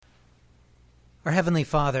Our Heavenly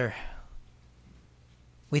Father,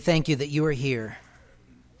 we thank you that you are here,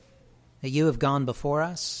 that you have gone before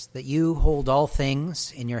us, that you hold all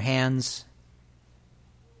things in your hands,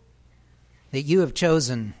 that you have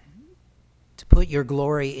chosen to put your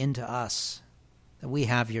glory into us, that we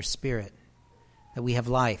have your Spirit, that we have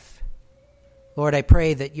life. Lord, I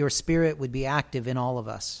pray that your Spirit would be active in all of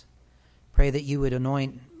us. Pray that you would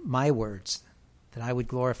anoint my words, that I would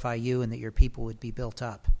glorify you and that your people would be built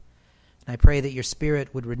up. And I pray that your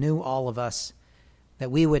Spirit would renew all of us,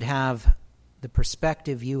 that we would have the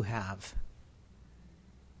perspective you have,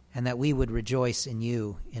 and that we would rejoice in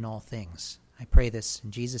you in all things. I pray this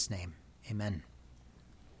in Jesus' name. Amen.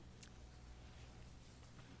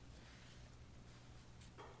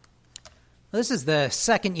 Well, this is the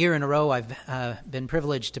second year in a row I've been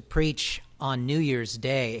privileged to preach on New Year's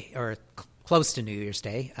Day, or close to New Year's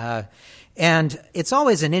Day. And it's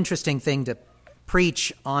always an interesting thing to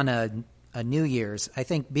preach on a New Year's. I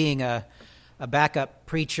think being a backup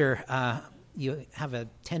preacher, you have a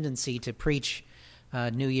tendency to preach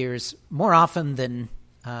New Year's more often than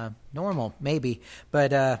normal, maybe.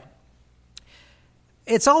 But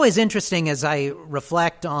it's always interesting as I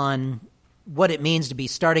reflect on what it means to be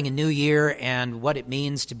starting a new year and what it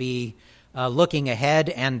means to be looking ahead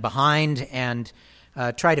and behind and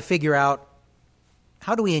try to figure out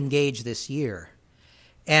how do we engage this year.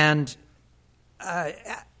 And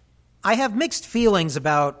I have mixed feelings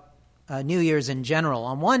about New Year's in general.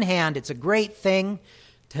 On one hand, it's a great thing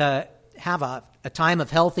to have a time of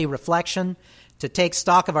healthy reflection, to take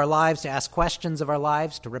stock of our lives, to ask questions of our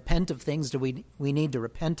lives, to repent of things that we need to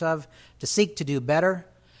repent of, to seek to do better.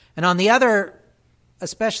 And on the other,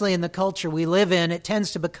 especially in the culture we live in, it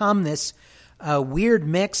tends to become this weird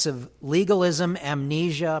mix of legalism,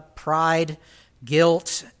 amnesia, pride,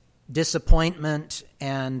 guilt, disappointment,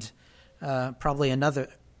 and probably another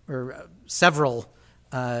or several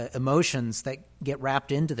emotions that get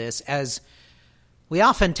wrapped into this, as we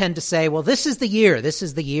often tend to say, well, this is the year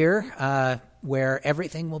where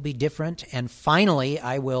everything will be different, and finally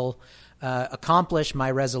I will accomplish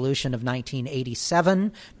my resolution of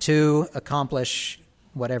 1987 to accomplish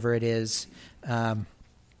whatever it is.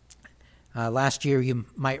 Last year, you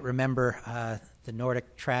might remember the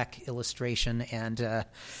Nordic Track illustration, and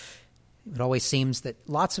it always seems that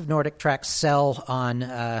lots of Nordic tracks sell on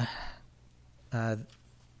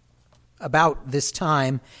about this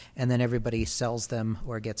time, and then everybody sells them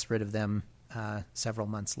or gets rid of them several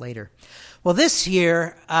months later. Well, this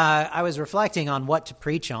year, I was reflecting on what to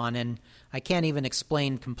preach on, and I can't even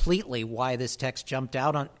explain completely why this text jumped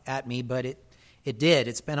out at me, but it did.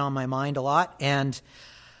 It's been on my mind a lot, and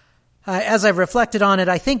as I've reflected on it,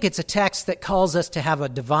 I think it's a text that calls us to have a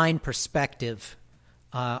divine perspective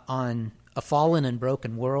on a fallen and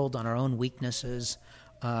broken world, on our own weaknesses,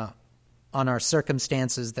 on our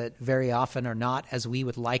circumstances that very often are not as we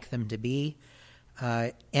would like them to be.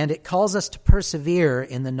 And it calls us to persevere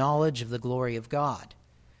in the knowledge of the glory of God.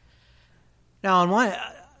 Now, on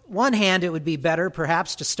one hand, it would be better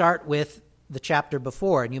perhaps to start with the chapter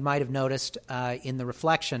before. And you might have noticed in the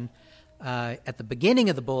reflection at the beginning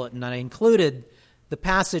of the bulletin, I included the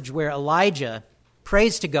passage where Elijah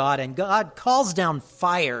prays to God, and God calls down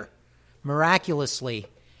fire miraculously.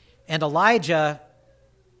 And Elijah,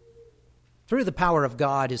 through the power of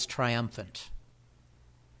God, is triumphant.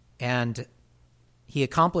 And he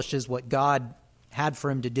accomplishes what God had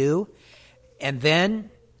for him to do. And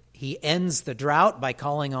then he ends the drought by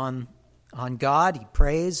calling on God. He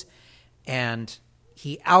prays, and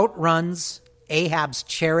he outruns Ahab's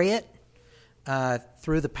chariot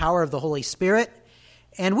through the power of the Holy Spirit.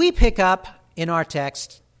 And we pick up in our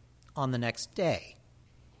text on the next day.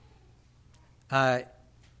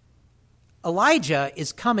 Elijah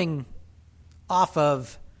is coming off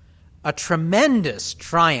of a tremendous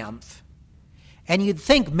triumph, and you'd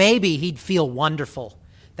think maybe he'd feel wonderful,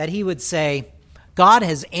 that he would say, God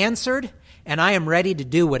has answered, and I am ready to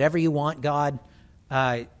do whatever you want, God.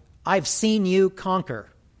 I've seen you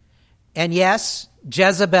conquer. And yes,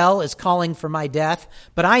 Jezebel is calling for my death,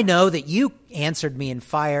 but I know that you answered me in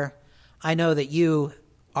fire. I know that you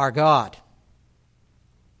are God.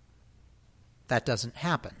 That doesn't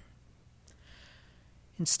happen.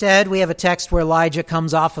 Instead, we have a text where Elijah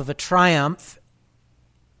comes off of a triumph,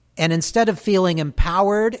 and instead of feeling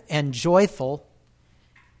empowered and joyful,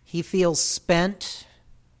 he feels spent,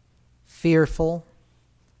 fearful,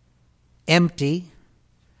 empty.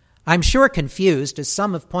 I'm sure confused, as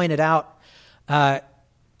some have pointed out.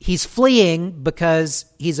 He's fleeing because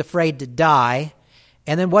he's afraid to die.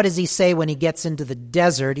 And then what does he say when he gets into the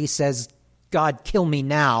desert? He says, God, kill me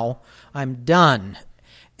now. I'm done.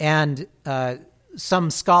 And some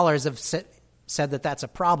scholars have said that that's a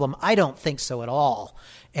problem. I don't think so at all.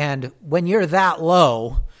 And when you're that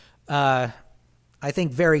low, I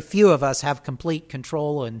think very few of us have complete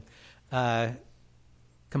control and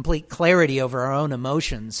complete clarity over our own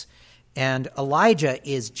emotions. And Elijah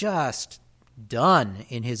is just done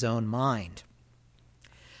in his own mind.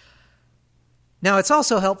 Now, it's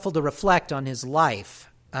also helpful to reflect on his life.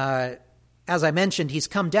 As I mentioned, he's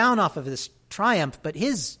come down off of this triumph, but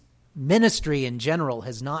his ministry in general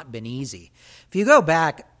has not been easy. If you go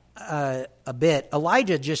back a bit,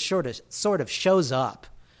 Elijah just sort of shows up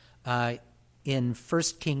in 1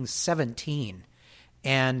 Kings 17.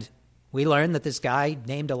 And we learn that this guy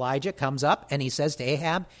named Elijah comes up and he says to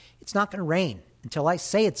Ahab, "It's not going to rain until I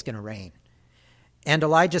say it's going to rain." And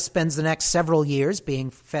Elijah spends the next several years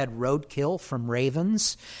being fed roadkill from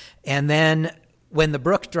ravens. And then when the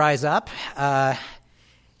brook dries up,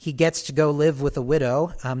 he gets to go live with a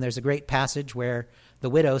widow. There's a great passage where the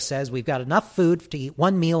widow says, "We've got enough food to eat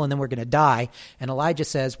one meal and then we're going to die." And Elijah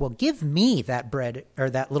says, "Well, give me that bread or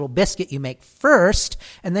that little biscuit you make first,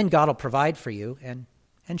 and then God will provide for you." And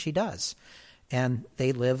she does. And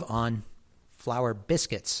they live on flour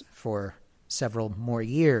biscuits for several more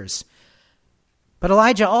years. But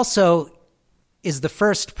Elijah also is the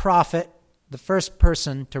first prophet, the first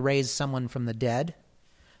person to raise someone from the dead.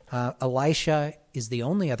 Elisha is the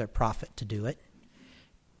only other prophet to do it.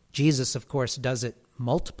 Jesus, of course, does it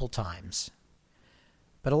multiple times.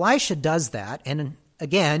 But Elisha does that, and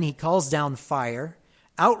again, he calls down fire,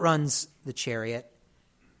 outruns the chariot,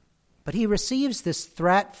 but he receives this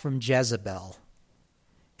threat from Jezebel,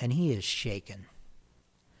 and he is shaken.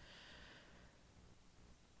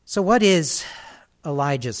 So what is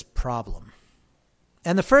Elijah's problem?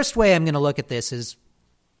 And the first way I'm going to look at this is,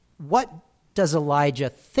 what does Elijah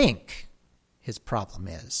think his problem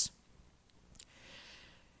is?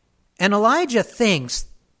 And Elijah thinks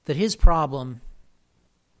that his problem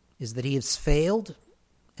is that he has failed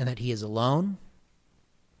and that he is alone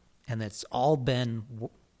and that it's all been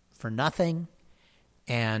for nothing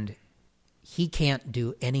and he can't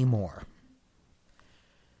do any more.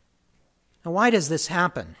 Now, why does this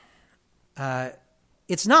happen?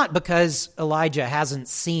 It's not because Elijah hasn't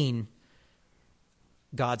seen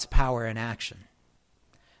God's power in action.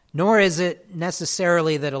 Nor is it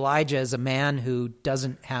necessarily that Elijah is a man who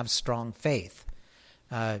doesn't have strong faith.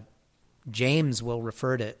 James will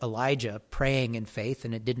refer to Elijah praying in faith,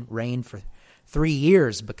 and it didn't rain for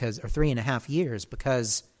 3.5 years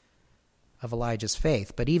because of Elijah's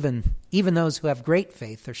faith. But even those who have great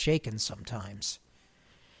faith are shaken sometimes.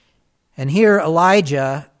 And here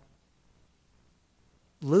Elijah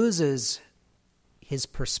loses his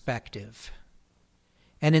perspective.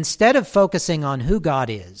 And instead of focusing on who God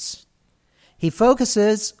is, he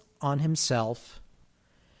focuses on himself,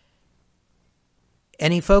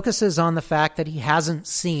 and he focuses on the fact that he hasn't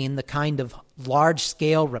seen the kind of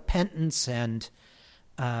large-scale repentance and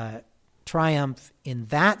triumph in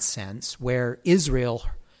that sense, where Israel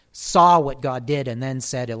saw what God did and then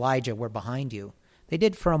said, "Elijah, we're behind you." They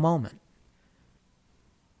did for a moment.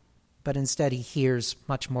 But instead he hears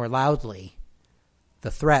much more loudly the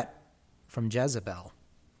threat from Jezebel.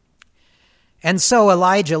 And so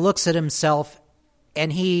Elijah looks at himself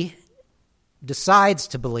and he decides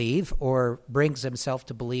to believe, or brings himself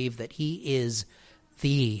to believe, that he is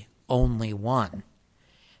the only one.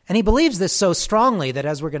 And he believes this so strongly that,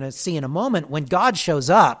 as we're going to see in a moment, when God shows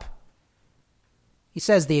up, he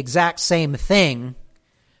says the exact same thing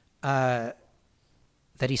that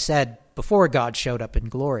he said before God showed up in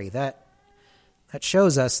glory. That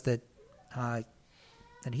shows us that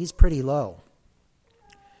he's pretty low.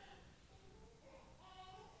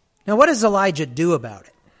 Now, what does Elijah do about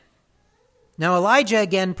it? Now, Elijah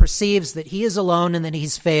again perceives that he is alone and that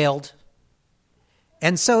he's failed.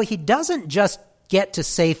 And so he doesn't just get to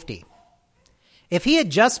safety. If he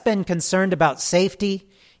had just been concerned about safety,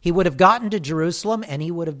 he would have gotten to Jerusalem and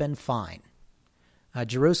he would have been fine.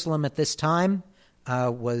 Jerusalem at this time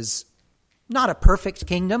was not a perfect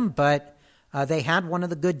kingdom, but they had one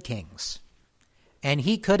of the good kings. And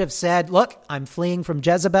he could have said, "Look, I'm fleeing from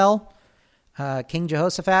Jezebel. King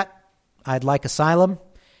Jehoshaphat, I'd like asylum,"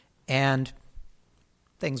 and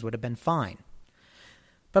things would have been fine.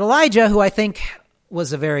 But Elijah, who I think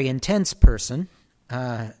was a very intense person,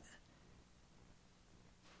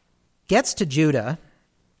 gets to Judah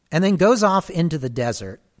and then goes off into the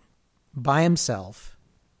desert by himself.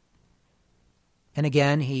 And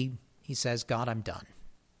again, he says, "God, I'm done.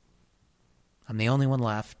 I'm the only one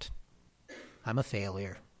left. I'm a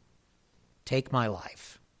failure. Take my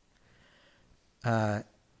life."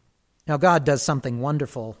 Now, God does something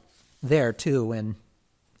wonderful there, too, and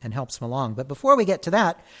helps him along. But before we get to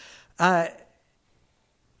that,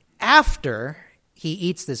 after he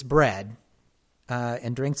eats this bread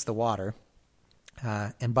and drinks the water,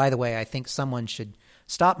 and by the way, I think someone should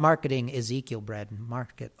stop marketing Ezekiel bread and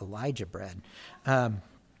market Elijah bread. But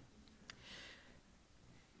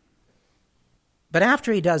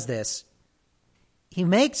after he does this, he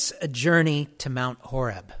makes a journey to Mount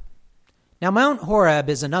Horeb. Now, Mount Horeb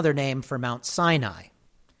is another name for Mount Sinai.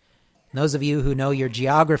 Those of you who know your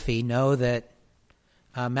geography know that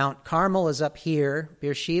Mount Carmel is up here,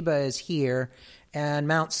 Beersheba is here, and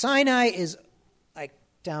Mount Sinai is like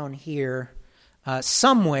down here,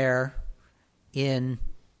 somewhere in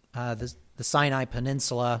the Sinai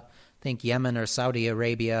Peninsula, think Yemen or Saudi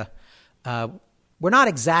Arabia. We're not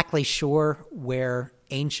exactly sure where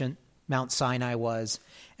ancient Mount Sinai was,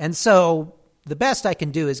 and so the best I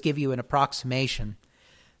can do is give you an approximation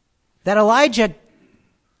that Elijah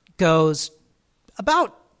goes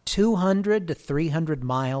about 200 to 300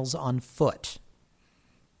 miles on foot,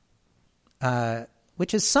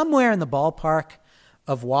 which is somewhere in the ballpark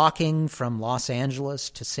of walking from Los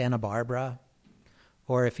Angeles to Santa Barbara,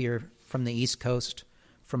 or if you're from the East Coast,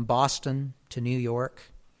 from Boston to New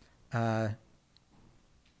York.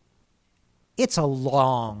 It's a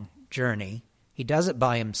long journey. He does it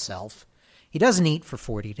by himself. He doesn't eat for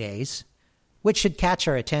 40 days, which should catch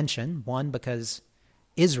our attention. One, because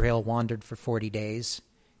Israel wandered for 40 days,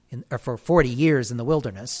 or for 40 years in the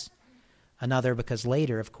wilderness. Another, because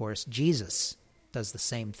later, of course, Jesus does the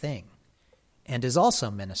same thing and is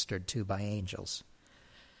also ministered to by angels.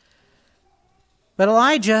 But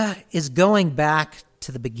Elijah is going back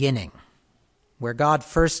to the beginning, where God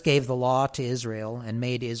first gave the law to Israel and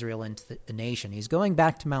made Israel into a nation. He's going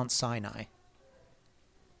back to Mount Sinai.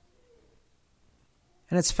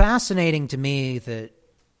 And it's fascinating to me that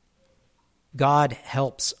God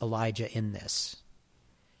helps Elijah in this.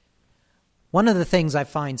 One of the things I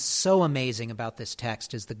find so amazing about this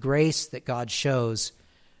text is the grace that God shows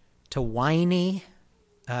to whiny,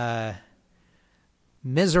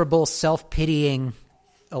 miserable, self-pitying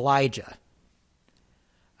Elijah.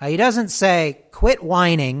 He doesn't say, quit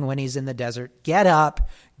whining when he's in the desert, get up,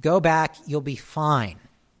 go back, you'll be fine.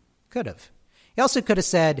 Could have. He also could have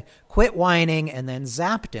said, quit whining, and then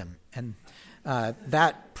zapped him. And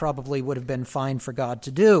that probably would have been fine for God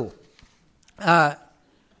to do. But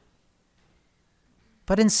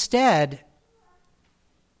instead,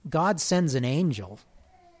 God sends an angel.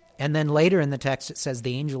 And then later in the text it says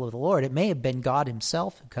the angel of the Lord. It may have been God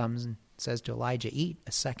himself who comes and says to Elijah, eat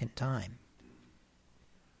a second time.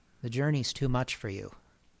 The journey's too much for you.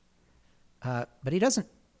 But he doesn't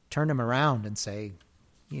turn him around and say,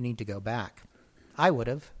 you need to go back. I would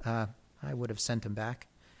have. I would have sent him back.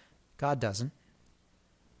 God doesn't.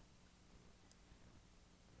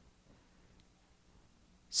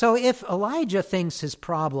 So if Elijah thinks his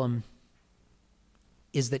problem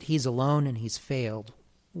is that he's alone and he's failed,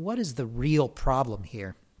 what is the real problem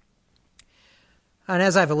here? And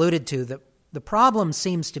as I've alluded to, the problem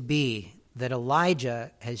seems to be that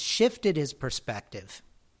Elijah has shifted his perspective.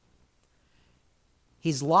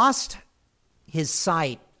 He's lost his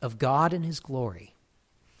sight of God and his glory,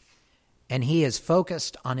 and he is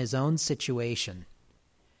focused on his own situation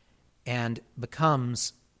and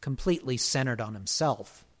becomes completely centered on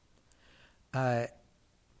himself.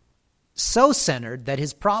 So centered that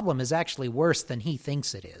his problem is actually worse than he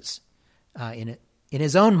thinks it is. In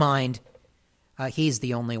his own mind, he's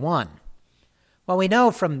the only one. Well, we know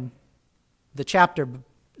from the chapters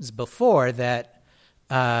before that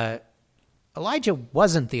Elijah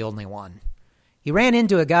wasn't the only one. He ran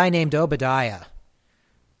into a guy named Obadiah.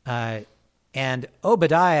 And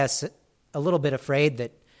Obadiah's a little bit afraid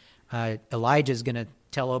that Elijah's going to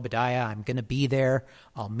tell Obadiah, I'm going to be there,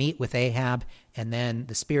 I'll meet with Ahab, and then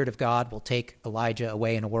the Spirit of God will take Elijah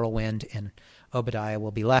away in a whirlwind, and Obadiah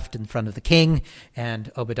will be left in front of the king,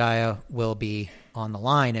 and Obadiah will be on the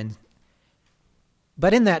line.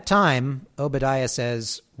 But in that time, Obadiah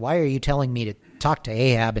says, why are you telling me to talk to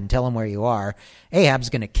Ahab and tell him where you are? Ahab's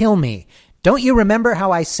going to kill me. Don't you remember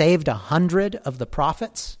how I saved 100 of the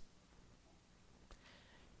prophets?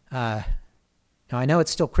 Now, I know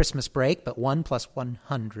it's still Christmas break, but 1 plus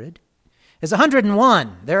 100 is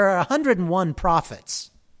 101. There are 101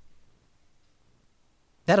 prophets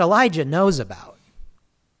that Elijah knows about,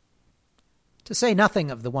 to say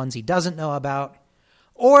nothing of the ones he doesn't know about,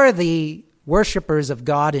 or the worshipers of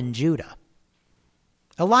God in Judah.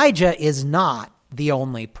 Elijah is not the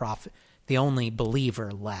only prophet, the only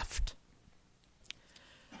believer left.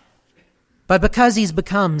 But because he's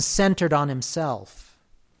become centered on himself,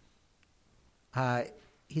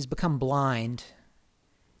 he's become blind,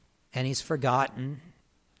 and he's forgotten,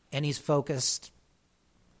 and he's focused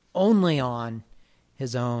only on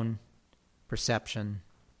his own perception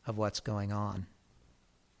of what's going on.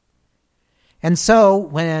 And so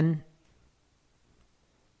when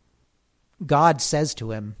God says to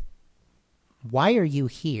him, "Why are you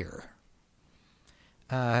here?"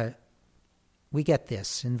 We get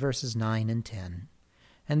this in verses 9 and 10.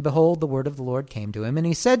 "And behold, the word of the Lord came to him, and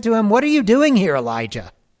he said to him, 'What are you doing here,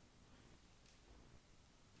 Elijah?'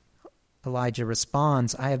 Elijah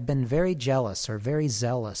responds, 'I have been very jealous,' or very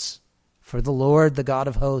zealous, 'for the Lord, the God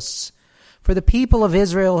of hosts. For the people of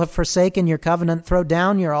Israel have forsaken your covenant, thrown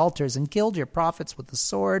down your altars, and killed your prophets with the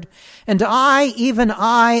sword. And I, even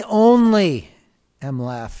I only, am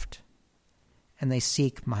left, and they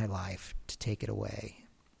seek my life to take it away.'"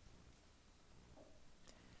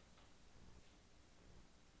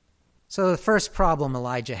 So the first problem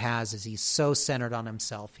Elijah has is he's so centered on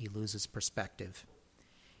himself, he loses perspective.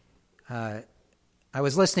 I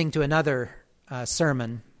was listening to another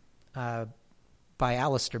sermon by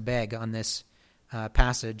Alistair Begg on this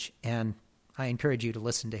passage, and I encourage you to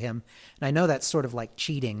listen to him. And I know that's sort of like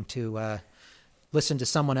cheating to listen to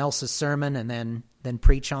someone else's sermon and then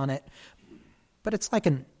preach on it, but it's like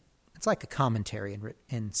a commentary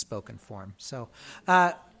in spoken form. So,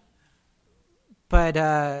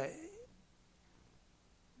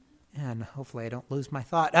 and hopefully I don't lose my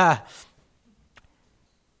thought.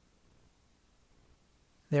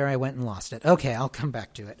 There I went and lost it. Okay, I'll come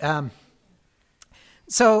back to it.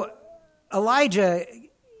 So Elijah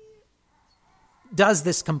does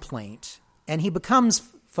this complaint, and he becomes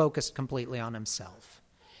focused completely on himself.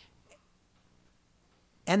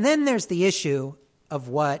 And then there's the issue of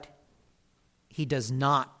what he does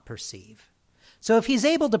not perceive. So if he's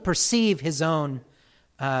able to perceive his own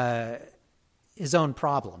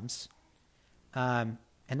problems, and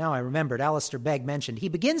now I remembered, Alistair Begg mentioned, he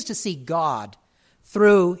begins to see God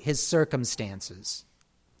through his circumstances,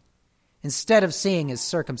 instead of seeing his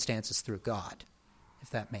circumstances through God,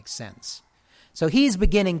 if that makes sense. So he's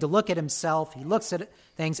beginning to look at himself, he looks at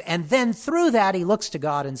things, and then through that he looks to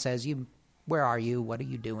God and says, "Where are you? What are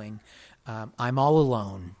you doing? I'm all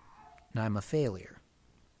alone, and I'm a failure."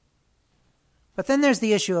 But then there's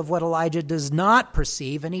the issue of what Elijah does not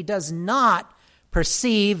perceive, and he does not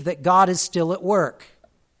perceive that God is still at work.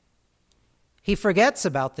 He forgets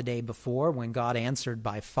about the day before when God answered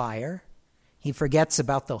by fire. He forgets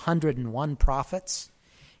about the 101 prophets.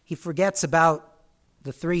 He forgets about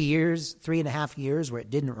the 3.5 years where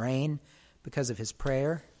it didn't rain because of his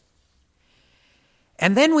prayer.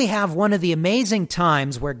 And then we have one of the amazing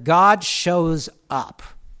times where God shows up.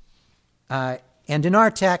 And in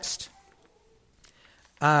our text,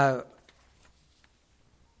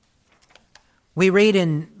 we read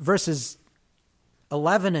in verses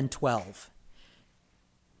 11 and 12,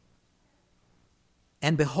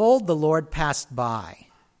 "And behold, the Lord passed by,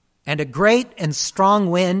 and a great and strong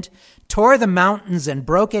wind tore the mountains and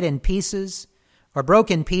broke in pieces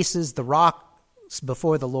the rocks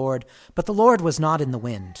before the Lord, but the Lord was not in the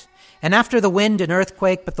wind. And after the wind an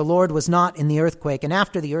earthquake, but the Lord was not in the earthquake. And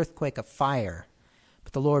after the earthquake a fire,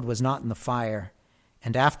 but the Lord was not in the fire.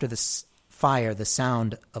 And after the fire the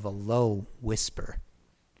sound of a low whisper."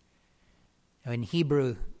 Now in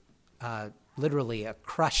Hebrew, literally a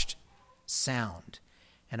crushed sound.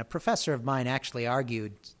 And a professor of mine actually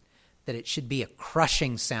argued that it should be a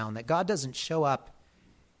crushing sound, that God doesn't show up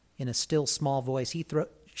in a still small voice. He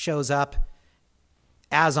shows up,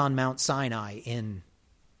 as on Mount Sinai, in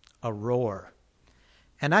a roar.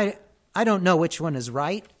 And I don't know which one is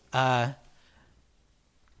right, but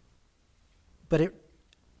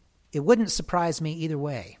it wouldn't surprise me either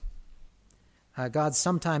way. God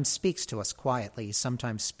sometimes speaks to us quietly,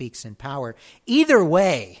 sometimes speaks in power. Either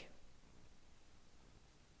way,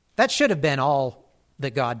 that should have been all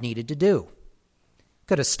that God needed to do.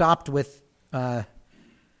 Could have stopped with the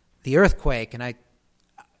earthquake, and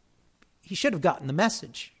he should have gotten the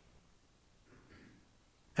message.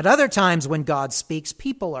 At other times when God speaks,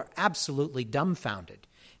 people are absolutely dumbfounded.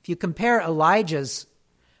 If you compare Elijah's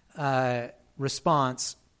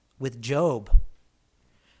response with Job,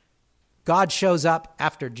 God shows up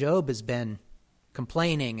after Job has been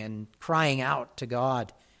complaining and crying out to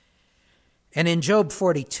God. And in Job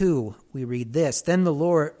 42, we read this, Then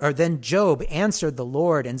Job answered the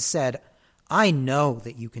Lord and said, "I know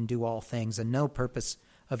that you can do all things, and no purpose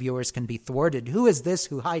of yours can be thwarted. Who is this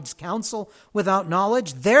who hides counsel without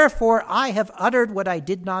knowledge? Therefore I have uttered what I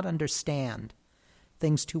did not understand,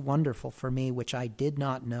 things too wonderful for me which I did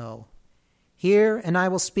not know. Hear, and I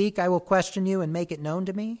will speak, I will question you, and make it known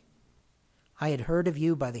to me. I had heard of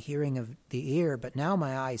you by the hearing of the ear, but now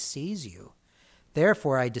my eye sees you.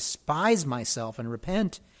 Therefore I despise myself and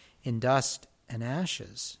repent in dust and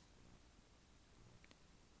ashes."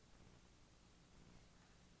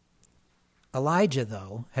 Elijah,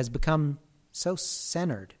 though, has become so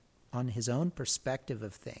centered on his own perspective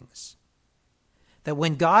of things that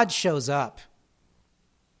when God shows up,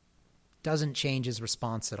 it doesn't change his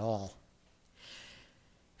response at all.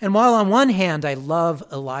 And while on one hand I love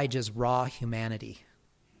Elijah's raw humanity,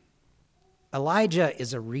 Elijah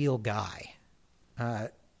is a real guy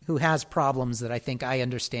who has problems that I think I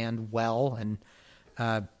understand well. And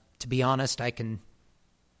to be honest, I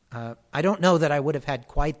don't know that I would have had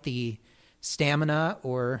quite the stamina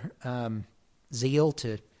or zeal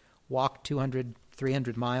to walk 200,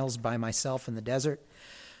 300 miles by myself in the desert.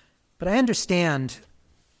 But I understand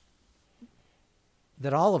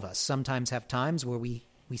that all of us sometimes have times where we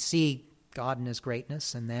see God in his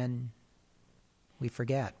greatness and then we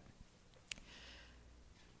forget.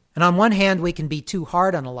 And on one hand, we can be too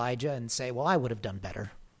hard on Elijah and say, well, I would have done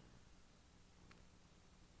better.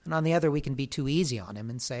 And on the other, we can be too easy on him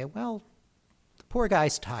and say, well, the poor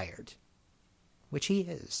guy's tired, which he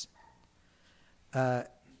is. But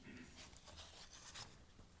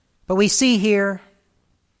we see here,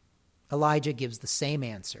 Elijah gives the same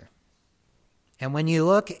answer. And when you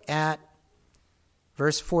look at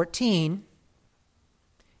verse 14,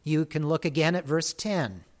 you can look again at verse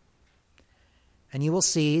 10. And you will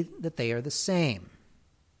see that they are the same.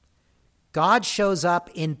 God shows up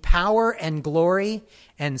in power and glory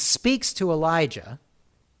and speaks to Elijah.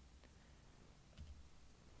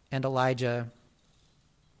 And Elijah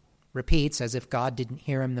repeats as if God didn't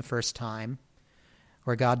hear him the first time,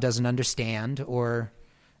 or God doesn't understand, or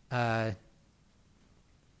what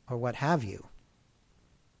have you.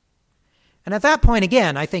 And at that point,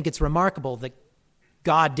 again, I think it's remarkable that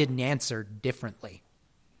God didn't answer differently.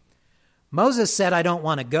 Moses said, I don't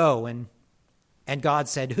want to go, and God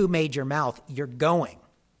said, who made your mouth? You're going.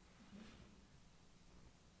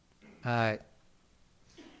 Again,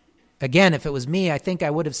 if it was me, I think I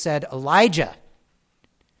would have said, Elijah,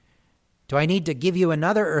 do I need to give you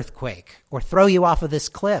another earthquake or throw you off of this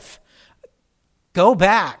cliff? Go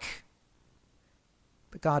back.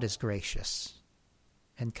 But God is gracious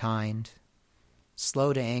and kind,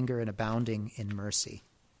 slow to anger and abounding in mercy.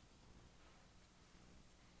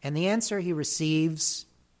 And the answer he receives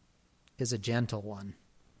is a gentle one.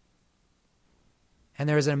 And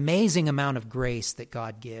there is an amazing amount of grace that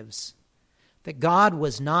God gives. That God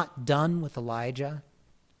was not done with Elijah.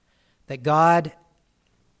 That God,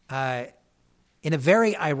 in a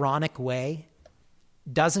very ironic way,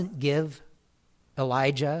 doesn't give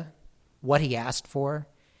Elijah what he asked for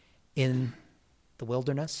in the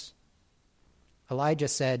wilderness. Elijah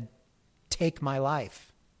said, take my life.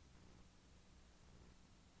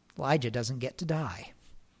 Elijah doesn't get to die.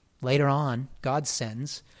 Later on, God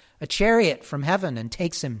sends a chariot from heaven and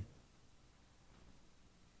takes him.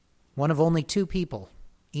 One of only two people,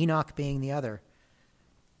 Enoch being the other,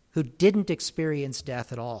 who didn't experience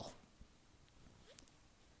death at all.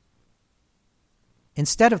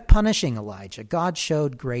 Instead of punishing Elijah, God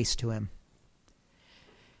showed grace to him.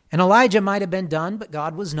 And Elijah might have been done, but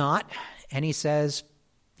God was not. And he says,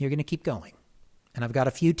 you're going to keep going. And I've got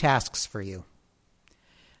a few tasks for you.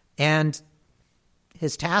 And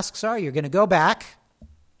his tasks are, you're going to go back,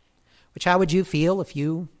 which how would you feel if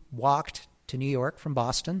you walked to New York from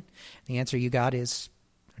Boston? The answer you got is,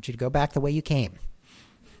 I want you to go back the way you came.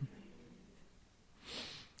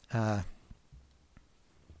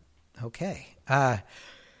 Okay. I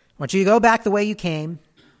want you to go back the way you came,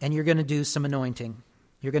 and you're going to do some anointing.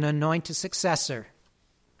 You're going to anoint a successor,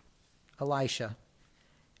 Elisha,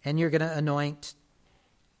 and you're going to anoint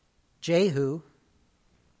Jehu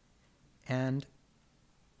and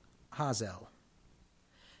Hazael.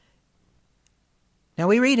 Now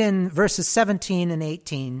we read in verses 17 and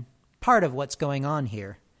 18 part of what's going on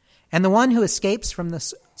here. And the one who escapes from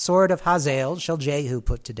the sword of Hazael shall Jehu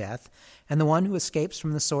put to death, and the one who escapes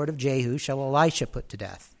from the sword of Jehu shall Elisha put to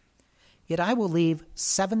death. Yet I will leave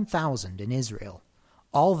 7,000 in Israel,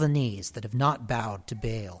 all the knees that have not bowed to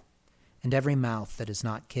Baal, and every mouth that has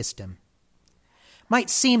not kissed him. Might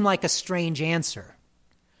seem like a strange answer,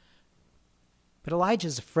 but Elijah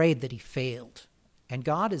is afraid that he failed. And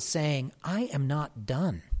God is saying, I am not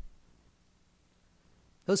done.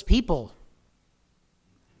 Those people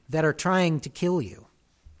that are trying to kill you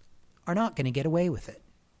are not going to get away with it.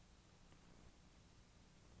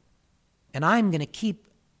 And I'm going to keep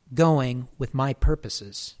going with my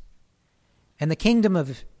purposes. And the kingdom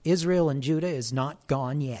of Israel and Judah is not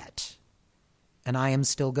gone yet. And I am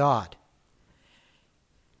still God.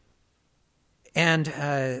 And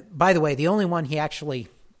by the way, the only one he actually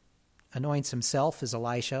anoints himself is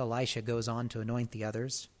Elisha. Elisha goes on to anoint the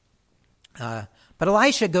others. But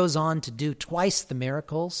Elisha goes on to do twice the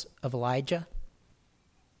miracles of Elijah.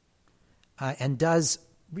 and does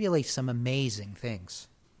really some amazing things.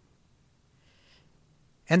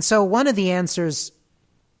 And so one of the answers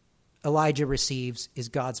Elijah receives is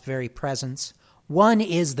God's very presence. One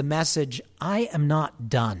is the message, I am not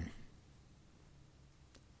done.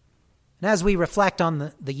 And as we reflect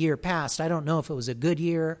on the year past, I don't know if it was a good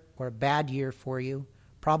year or a bad year for you,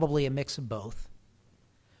 probably a mix of both.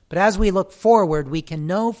 But as we look forward, we can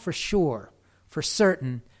know for sure, for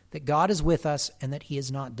certain, that God is with us and that he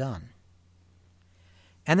is not done.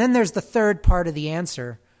 And then there's the third part of the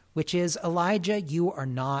answer, which is, Elijah, you are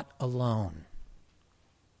not alone.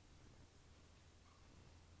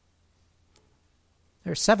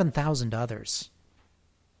 There are 7,000 others.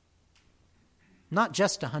 Not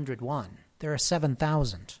just 101. There are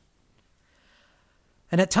 7,000.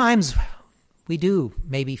 And at times, we do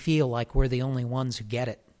maybe feel like we're the only ones who get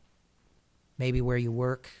it. Maybe where you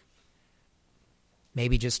work,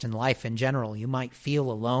 maybe just in life in general, you might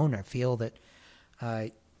feel alone or feel that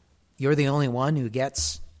you're the only one who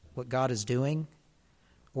gets what God is doing,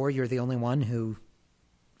 or you're the only one who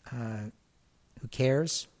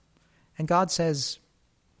cares. And God says,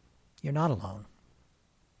 you're not alone.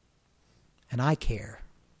 And I care.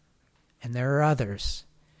 And there are others.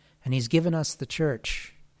 And he's given us the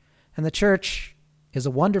church. And the church is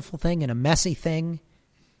a wonderful thing and a messy thing,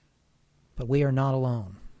 but we are not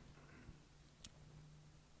alone.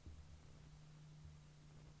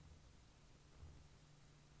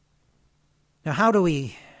 Now, how do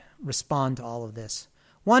we respond to all of this?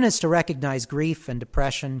 One is to recognize grief and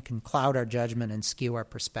depression can cloud our judgment and skew our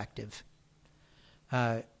perspective.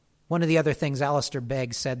 One of the other things Alistair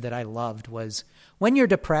Begg said that I loved was, when you're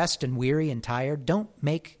depressed and weary and tired, don't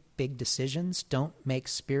make big decisions. Don't make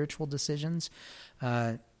spiritual decisions.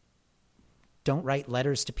 Don't write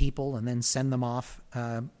letters to people and then send them off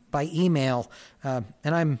by email. And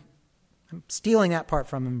I'm stealing that part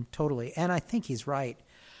from him totally, and I think he's right.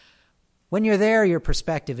 When you're there, your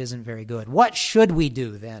perspective isn't very good. What should we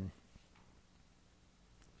do then?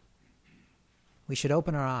 We should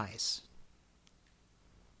open our eyes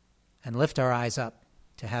and lift our eyes up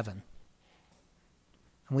to heaven.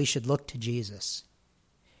 And we should look to Jesus.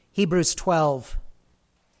 Hebrews 12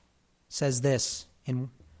 says this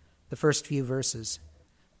in the first few verses.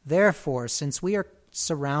 Therefore, since we are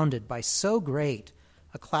surrounded by so great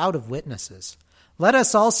a cloud of witnesses, let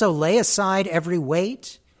us also lay aside every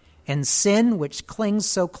weight and sin which clings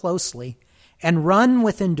so closely, and run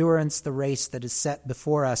with endurance the race that is set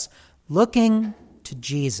before us, looking to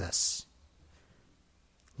Jesus.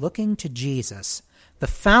 Looking to Jesus, the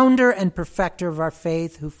founder and perfecter of our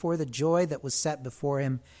faith, who for the joy that was set before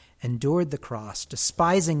him endured the cross,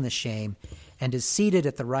 despising the shame, and is seated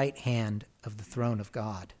at the right hand of the throne of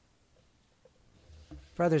God.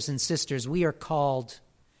 Brothers and sisters, we are called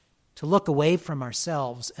to look away from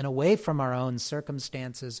ourselves and away from our own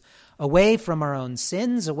circumstances, away from our own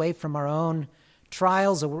sins, away from our own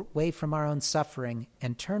trials, away from our own suffering,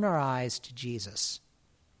 and turn our eyes to Jesus.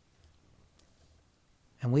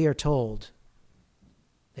 And we are told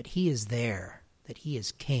that he is there, that he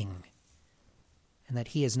is king, and that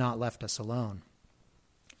he has not left us alone.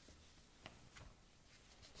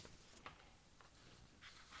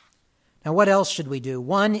 Now, what else should we do?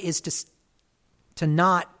 One is to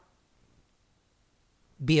not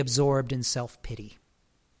be absorbed in self-pity.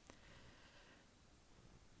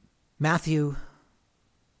 Matthew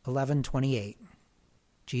 11:28,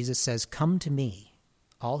 Jesus says, "Come to me,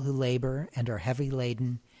 all who labor and are heavy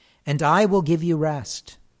laden, and I will give you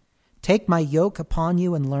rest. Take my yoke upon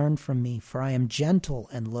you and learn from me, for I am gentle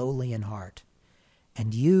and lowly in heart,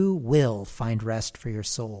 and you will find rest for your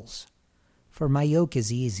souls. For my yoke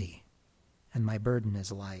is easy, and my burden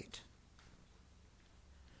is light."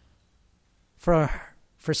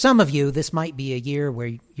 For some of you, this might be a year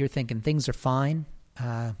where you're thinking things are fine.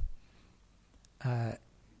 For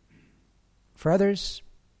others,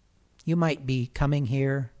 you might be coming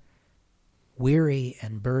here weary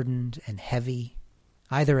and burdened and heavy,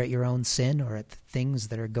 either at your own sin or at the things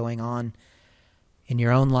that are going on in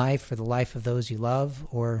your own life or the life of those you love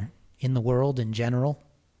or in the world in general.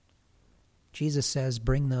 Jesus says,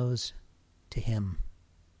 bring those to him.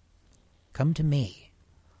 Come to me,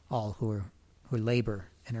 all who labor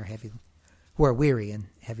and are heavy, who are weary and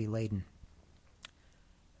heavy laden.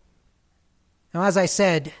 Now, as I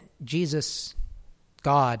said, Jesus,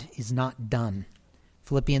 God, is not done.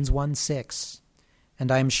 Philippians 1:6,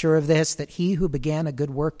 "And I am sure of this, that he who began a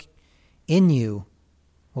good work in you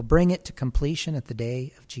will bring it to completion at the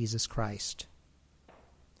day of Jesus Christ."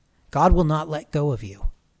 God will not let go of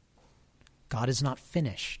you. God is not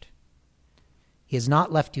finished. He has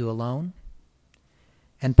not left you alone.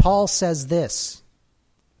 And Paul says this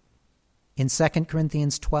in 2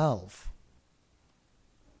 Corinthians 12,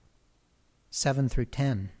 7 through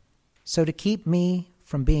 10. So to keep me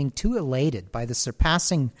from being too elated by the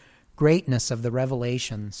surpassing greatness of the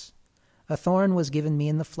revelations, a thorn was given me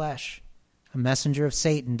in the flesh, a messenger of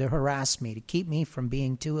Satan to harass me, to keep me from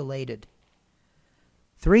being too elated.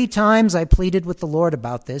 3 times I pleaded with the Lord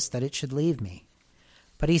about this, that it should leave me.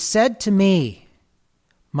 But he said to me,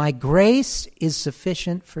 my grace is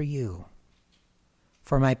sufficient for you,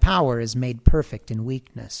 for my power is made perfect in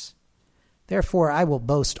weakness. Therefore I will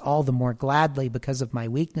boast all the more gladly because of my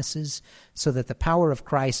weaknesses, so that the power of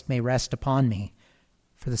Christ may rest upon me.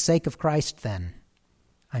 For the sake of Christ, then,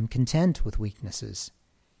 I'm content with weaknesses,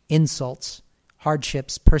 insults,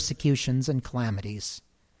 hardships, persecutions, and calamities.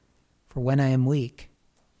 For when I am weak,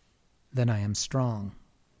 then I am strong.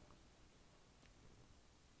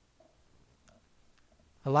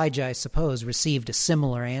 Elijah, I suppose, received a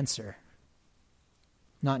similar answer.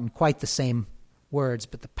 Not in quite the same words,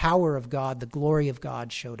 but the power of God, the glory of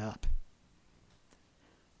God showed up.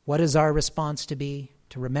 What is our response to be?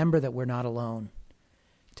 To remember that we're not alone.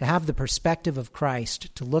 To have the perspective of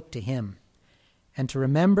Christ, to look to him. And to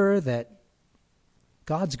remember that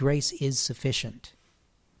God's grace is sufficient.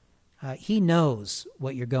 He knows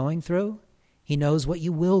what you're going through. He knows what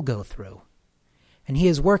you will go through. And he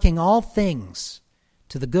is working all things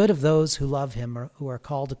to the good of those who love him or who are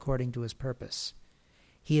called according to his purpose.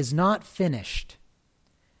 He is not finished.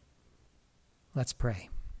 Let's pray.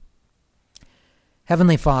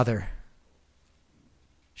 Heavenly Father,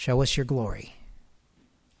 show us your glory.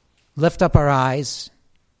 Lift up our eyes.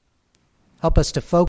 Help us to focus